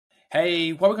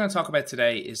Hey, what we're going to talk about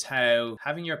today is how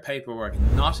having your paperwork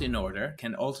not in order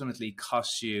can ultimately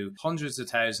cost you hundreds of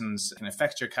thousands, can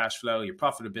affect your cash flow, your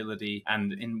profitability,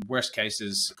 and in worst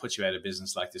cases, put you out of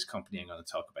business like this company I'm going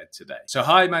to talk about today. So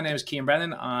hi, my name is Cian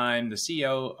Brennan. I'm the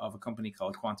CEO of a company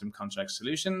called Contract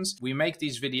Solutions. We make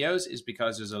these videos is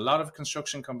because there's a lot of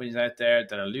construction companies out there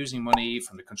that are losing money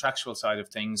from the contractual side of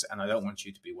things, and I don't want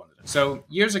you to be one of them. So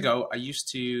years ago, I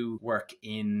used to work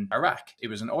in Iraq. It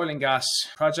was an oil and gas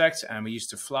project, and we used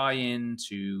to fly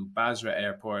into Basra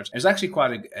airport. It was actually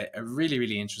quite a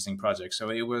really interesting project. So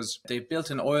they built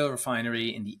an oil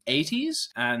refinery in the 80s,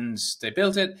 and they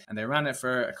built it and they ran it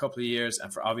for a couple of years,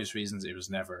 and for obvious reasons it was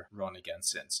never run again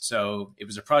since. So it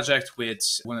was a project with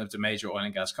one of the major oil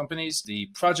and gas companies.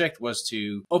 The project was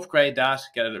to upgrade that,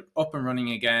 get it up and running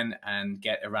again, and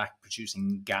get Iraq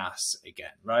producing gas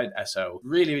again, right? So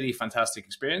really fantastic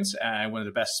experience, one of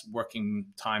the best working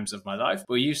times of my life.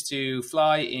 We used to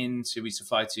fly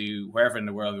to wherever in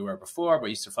the world we were before, but we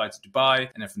used to fly to Dubai,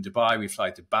 and then from Dubai we fly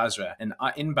to Basra. And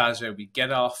in Basra, we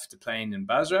get off the plane in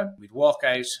Basra, we'd walk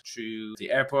out through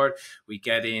the airport, we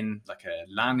get in like a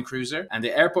Land Cruiser, and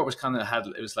the airport was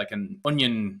it was like an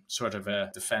onion sort of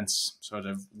a defense sort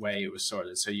of way it was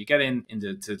sorted. So you get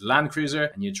to the Land Cruiser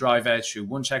and you drive out through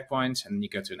one checkpoint, and then you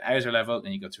go to an outer level,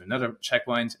 then you go to another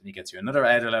checkpoint, and you get to another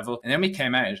outer level, and then we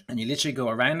came out and you literally go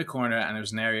around the corner, and there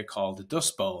was an area called the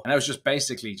Dust Bowl, and that was just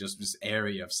basically just this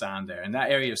area of sand there. And that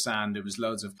area of sand, there was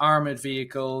loads of armored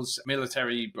vehicles,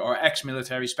 military or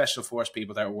ex-military special force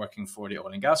people that were working for the oil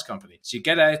and gas company. So you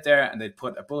get out there and they'd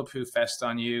put a bulletproof vest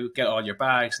on you, get all your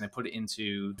bags, and they put it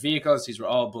into vehicles. These were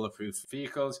all bulletproof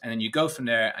vehicles. And then you go from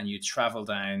there and you travel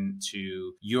down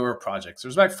to your project. So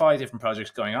there's about 5 different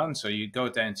projects going on. So you go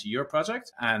down to your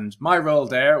project. And my role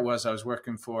there was I was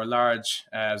working for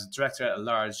as a director at a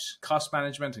large cost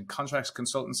management and contracts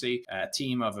consultancy, a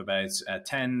team of about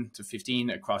 10 to 15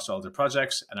 across all the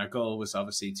projects. And our goal was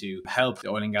obviously to help the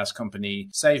oil and gas company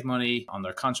save money on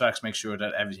their contracts, make sure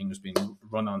that everything was being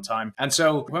run on time. And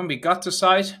so when we got to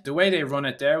site, the way they run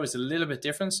it there was a little bit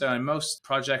different. So in most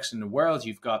projects in the world,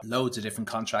 you've got loads of different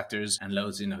contractors and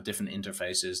loads, different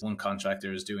interfaces. One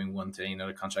contractor is doing one thing,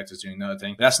 another contractor is doing another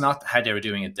thing. But that's not how they were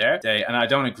doing it there. And I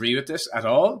don't agree with this at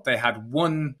all. They had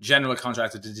one general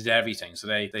contractor that did everything. So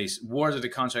they awarded the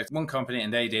contract to one company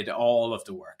and they did all of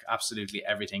the work, absolutely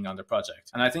everything on the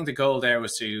project. And I think the goal there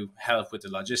was to help with the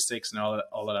logistics and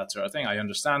all of that sort of thing. I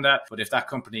understand that. But if that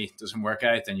company doesn't work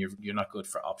out, then you're not good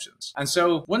for options. And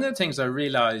so one of the things I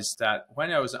realized that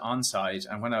when I was on site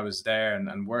and when I was there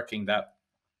and working, that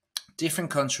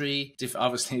different country,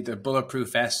 obviously the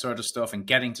bulletproof vest sort of stuff and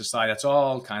getting to site, that's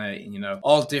all kind of,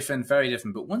 all different, very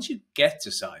different. But once you get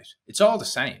to site, it's all the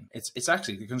same. It's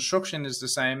actually, the construction is the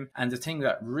same. And the thing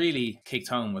that really kicked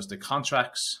home was the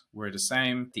contracts were the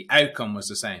same. The outcome was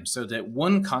the same. So that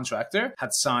one contractor had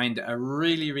signed a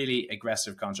really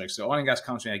aggressive contract. So oil and gas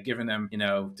company had given them,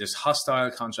 this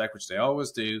hostile contract, which they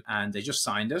always do, and they just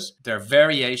signed it. Their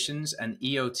variations and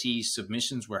EOT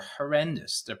submissions were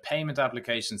horrendous. Their payment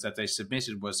applications that they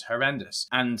submitted was horrendous,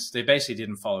 and they basically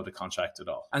didn't follow the contract at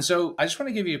all. And so I just want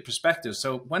to give you a perspective.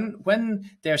 So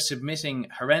when they're submitting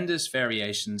horrendous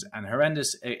variations and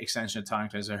horrendous extension of time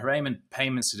claims or horrendous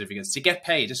payment certificates to get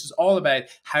paid, this is all about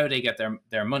how they get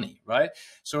their money, right?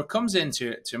 So it comes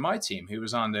into my team who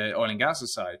was on the oil and gas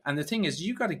side, and the thing is,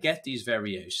 you got to get these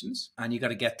variations and you got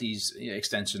to get these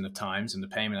extension of times and the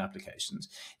payment applications.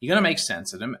 You got to make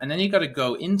sense of them, and then you got to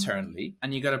go internally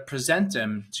and you got to present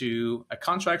them to a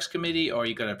contracts committee, or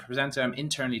you got to present them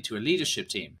internally to a leadership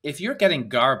team. If you're getting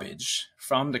garbage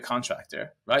from the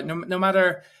contractor, right? No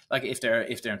matter like if they're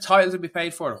entitled to be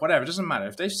paid for it or whatever, it doesn't matter.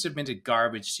 If they've submitted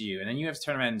garbage to you and then you have to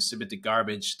turn around and submit the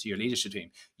garbage to your leadership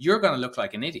team, you're going to look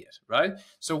like an idiot, right?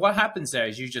 So what happens there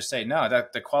is you just say, no,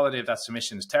 that the quality of that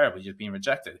submission is terrible. You've been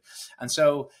rejected. And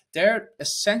so they're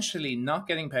essentially not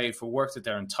getting paid for work that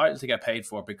they're entitled to get paid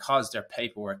for because their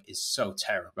paperwork is so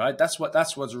terrible, right? That's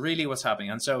what's happening.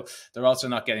 And so they're also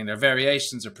not getting their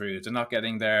variations approved. They're not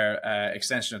getting their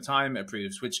extension of time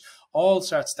approved, which all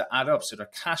starts to add up. So their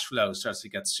cash flow starts to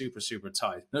get super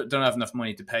tight. They don't have enough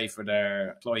money to pay for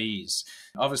their employees.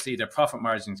 Obviously, their profit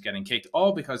margin is getting kicked,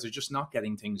 all because they're just not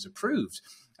getting things approved.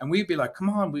 And we'd be like, come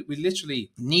on, we literally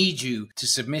need you to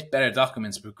submit better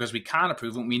documents because we can't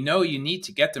approve them. We know you need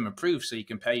to get them approved so you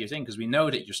can pay your thing because we know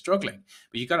that you're struggling.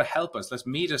 But you got to help us. Let's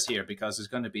meet us here because there's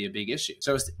going to be a big issue.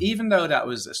 So even though that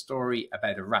was a story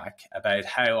about Iraq, about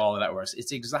how all of that works, it's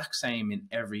the exact same in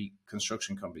every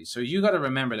construction company. So you got to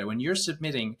remember that when you're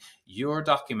submitting your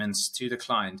documents to the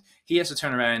client, he has to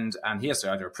turn around and he has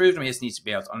to either approve them, he needs to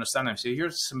be able to understand them. So you're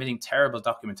submitting terrible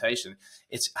documentation.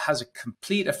 It has a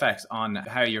complete effect on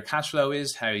how your cash flow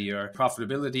is, how your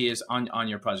profitability is on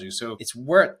your project. So it's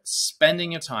worth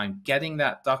spending your time getting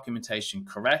that documentation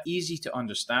correct, easy to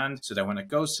understand, so that when it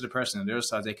goes to the person on the other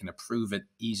side, they can approve it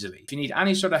easily. If you need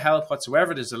any sort of help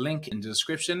whatsoever, there's a link in the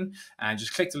description, and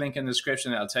just click the link in the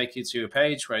description. It'll take you to a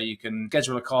page where you can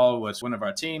schedule a call with one of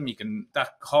our team.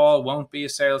 That call won't be a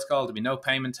sales call. There'll be no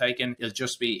payment taken. It'll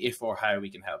just be if or how we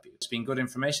can help you. It's been good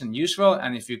information, useful.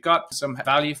 And if you've got some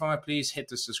value from it, please hit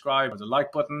the subscribe or the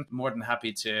like button. More than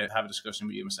happy to have a discussion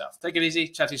with you myself. Take it easy.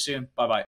 Chat to you soon. Bye-bye.